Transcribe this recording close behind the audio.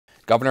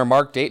Governor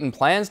Mark Dayton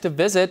plans to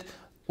visit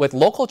with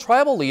local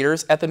tribal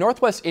leaders at the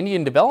Northwest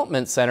Indian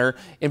Development Center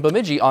in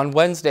Bemidji on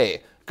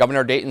Wednesday.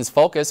 Governor Dayton's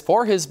focus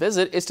for his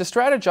visit is to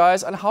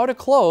strategize on how to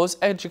close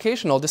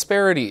educational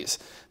disparities.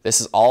 This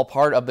is all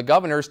part of the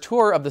governor's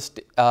tour of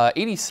the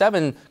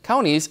 87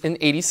 counties in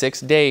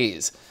 86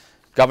 days.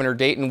 Governor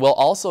Dayton will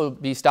also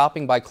be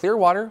stopping by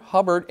Clearwater,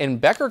 Hubbard,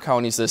 and Becker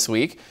counties this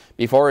week.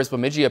 Before his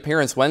Bemidji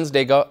appearance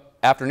Wednesday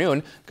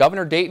afternoon,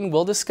 Governor Dayton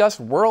will discuss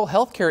rural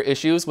health care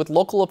issues with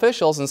local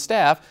officials and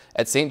staff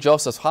at St.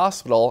 Joseph's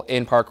Hospital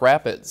in Park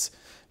Rapids.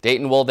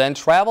 Dayton will then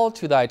travel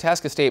to the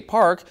Itasca State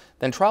Park,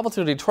 then travel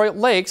to Detroit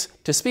Lakes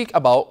to speak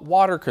about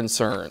water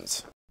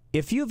concerns.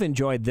 If you've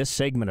enjoyed this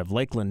segment of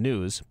Lakeland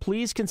News,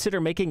 please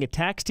consider making a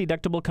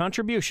tax-deductible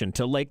contribution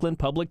to Lakeland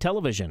Public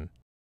Television.